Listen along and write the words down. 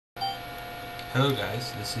Hello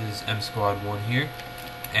guys, this is M Squad 1 here,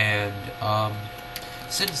 and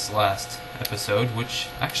since last episode, which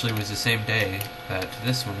actually was the same day that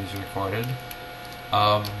this one was recorded,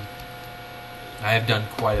 I have done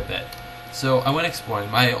quite a bit. So I went exploring.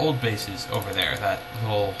 My old base is over there, that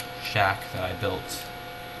little shack that I built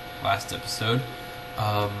last episode.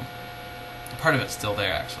 Part of it's still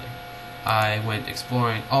there actually. I went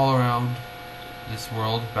exploring all around this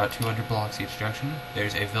world, about 200 blocks each direction.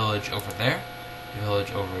 There's a village over there, a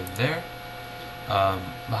village over there.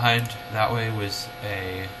 Behind that way was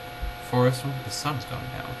a forest one. The sun's going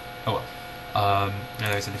down. Oh well.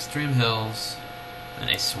 And there's an extreme hills and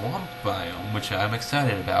a swamp biome, which I'm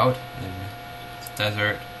excited about. And it's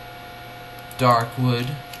desert, dark wood,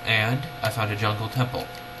 and I found a jungle temple.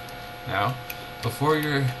 Now, before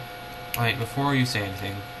you say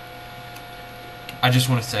anything, I just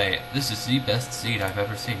want to say, this is the best seed I've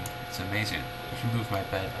ever seen. It's amazing. I should move my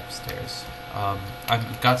bed upstairs.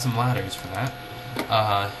 I've got some ladders for that.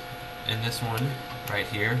 In this one, right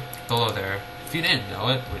here, below there, if you didn't know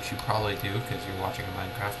it, which you probably do because you're watching a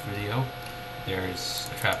Minecraft video, there's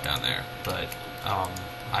a trap down there. But,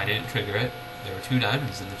 I didn't trigger it. There were 2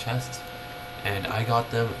 diamonds in the chest, and I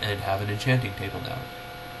got them and have an enchanting table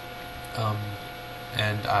now.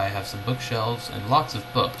 And I have some bookshelves and lots of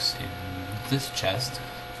books in this chest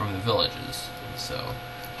from the villages. So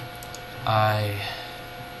I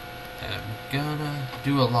am gonna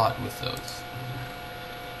do a lot with those.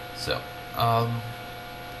 So,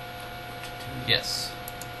 yes,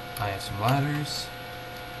 I have some ladders.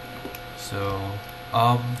 So,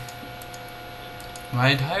 my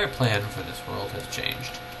entire plan for this world has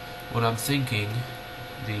changed. What I'm thinking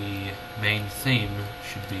the main theme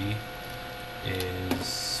should be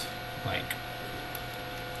is like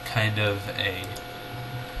kind of a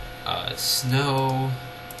snow.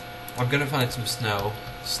 I'm gonna find some snow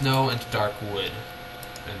and dark wood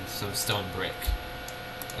and some stone brick.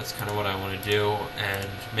 That's kind of what I want to do, and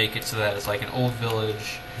make it so that it's like an old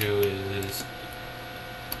village who is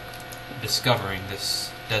discovering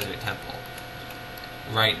this desert temple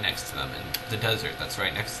right next to them, and the desert that's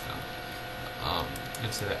right next to them.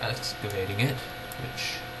 Instead of excavating it,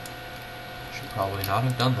 which should probably not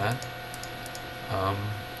have done that.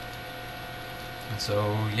 And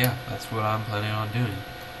so, yeah, that's what I'm planning on doing.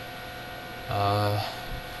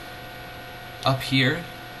 Up here,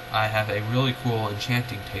 I have a really cool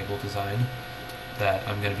enchanting table design that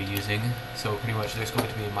I'm going to be using. So pretty much there's going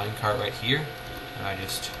to be a minecart right here, and I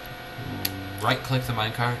just right-click the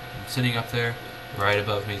minecart, and sitting up there, right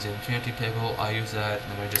above me is an enchanting table. I use that,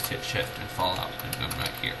 and then I just hit shift and fall out, and go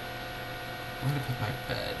back here. I'm going to put my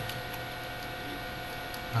bed.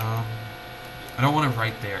 I don't want it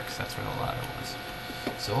right there, because that's where the ladder was.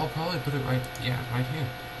 So I'll probably put it right here.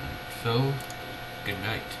 So, good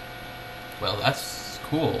night. Well, that's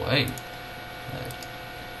cool. Hey.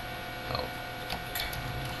 Oh.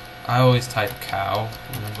 I always type cow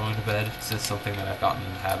when I'm going to bed. It's just something that I've gotten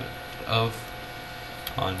in the habit of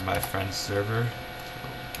on my friend's server.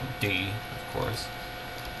 D, of course.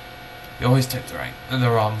 You always type the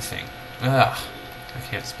wrong thing. Ugh. I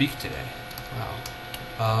can't speak today.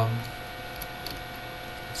 Wow.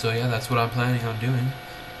 So yeah, that's what I'm planning on doing.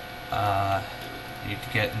 Need to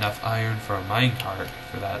get enough iron for a minecart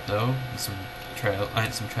for that though, and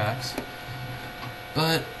some tracks.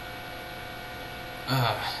 But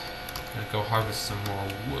I'm gonna go harvest some more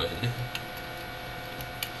wood,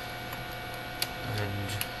 and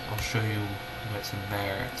I'll show you what's in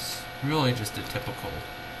there. It's really just a typical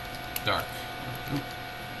dark. Oop.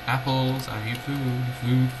 Apples, I need food.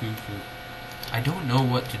 I don't know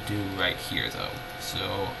what to do right here though,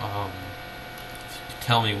 so if you could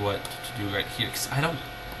tell me what to do right here, because I don't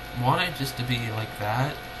want it just to be like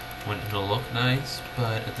that when it'll look nice,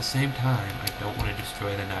 but at the same time I don't want to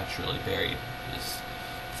destroy the naturally buried. If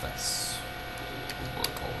that's will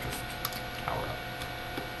work, I'll just tower up.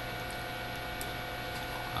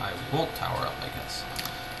 I won't tower up, I guess,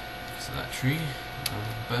 because of that tree,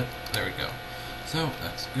 but there we go. So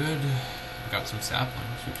that's good. I've got some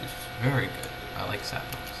saplings, which is very good. I like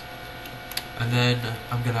saplings. And then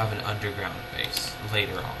I'm gonna have an underground base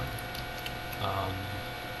later on.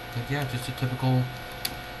 But yeah, just a typical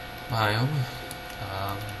biome.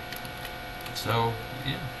 So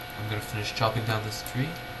yeah, I'm gonna finish chopping down this tree,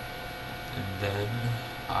 and then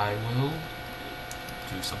I will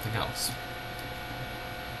do something else.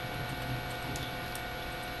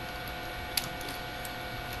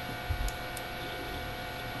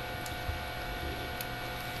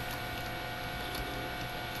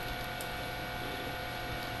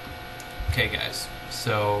 Okay guys,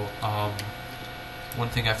 so one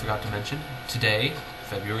thing I forgot to mention, today,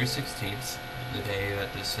 February 16th, the day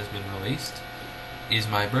that this has been released, is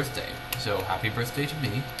my birthday. So happy birthday to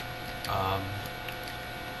me. I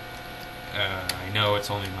know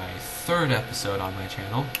it's only my 3rd episode on my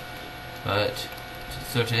channel, but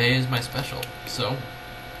so today is my special. So,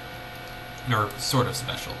 or sort of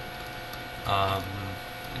special. I'm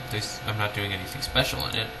not doing anything special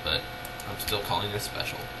in it, but I'm still calling it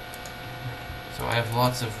special. So I have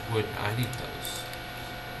lots of wood. I need those.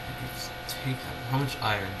 Let's take them. How much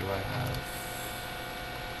iron do I have?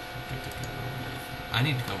 I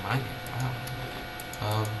need to go mining.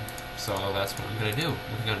 Wow. So that's what I'm gonna do.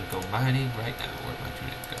 I'm gonna go mining right now. Where'd my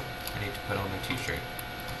tunic go? I need to put on my t-shirt.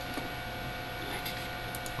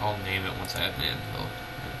 I'll name it once I have an anvil.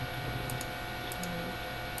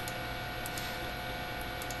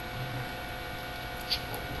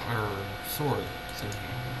 Our sword. It's in here.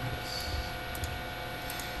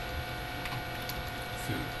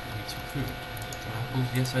 Food. I need some food. Apples?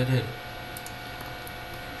 Yes, I did.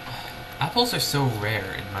 Apples are so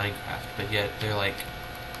rare in Minecraft, but yet they're like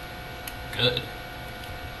good.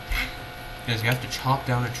 Because you have to chop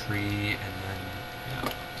down a tree and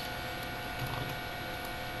then,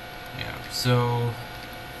 yeah, so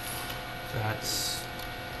that's,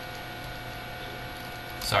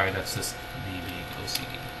 sorry, that's just me being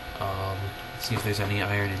OCD. Let's see if there's any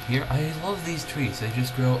iron in here. I love these trees. They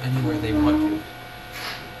just grow anywhere they want to.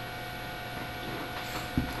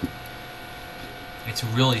 It's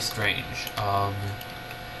really strange.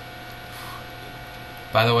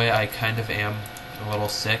 By the way, I kind of am a little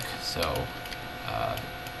sick, so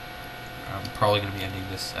I'm probably going to be ending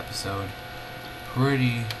this episode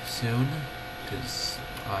pretty soon, because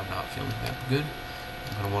I'm not feeling that good.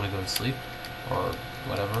 I'm going to want to go to sleep, or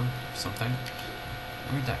whatever, something.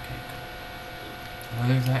 Where'd that cake? Oh,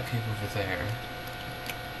 there's that cake over there.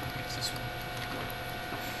 Okay, it's this one.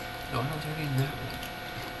 No, I was already in that one.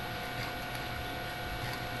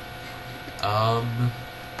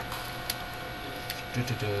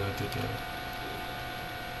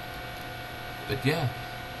 But yeah,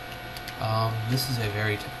 this is a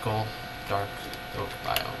very typical dark oak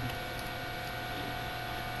biome.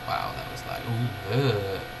 Wow, that was like,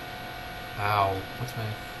 ooh, ow, what's my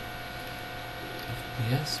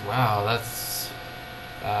FPS? Wow, that's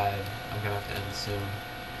bad. I'm gonna have to end this soon.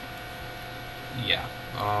 Yeah,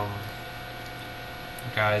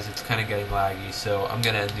 guys, it's kind of getting laggy, so I'm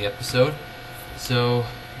gonna end the episode. So,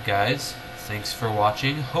 guys, thanks for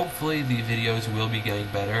watching. Hopefully the videos will be getting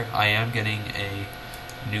better. I am getting a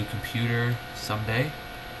new computer someday.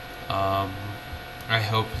 I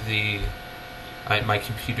hope my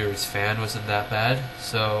computer's fan wasn't that bad.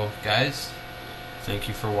 So, guys, thank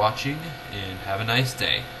you for watching, and have a nice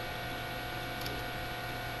day.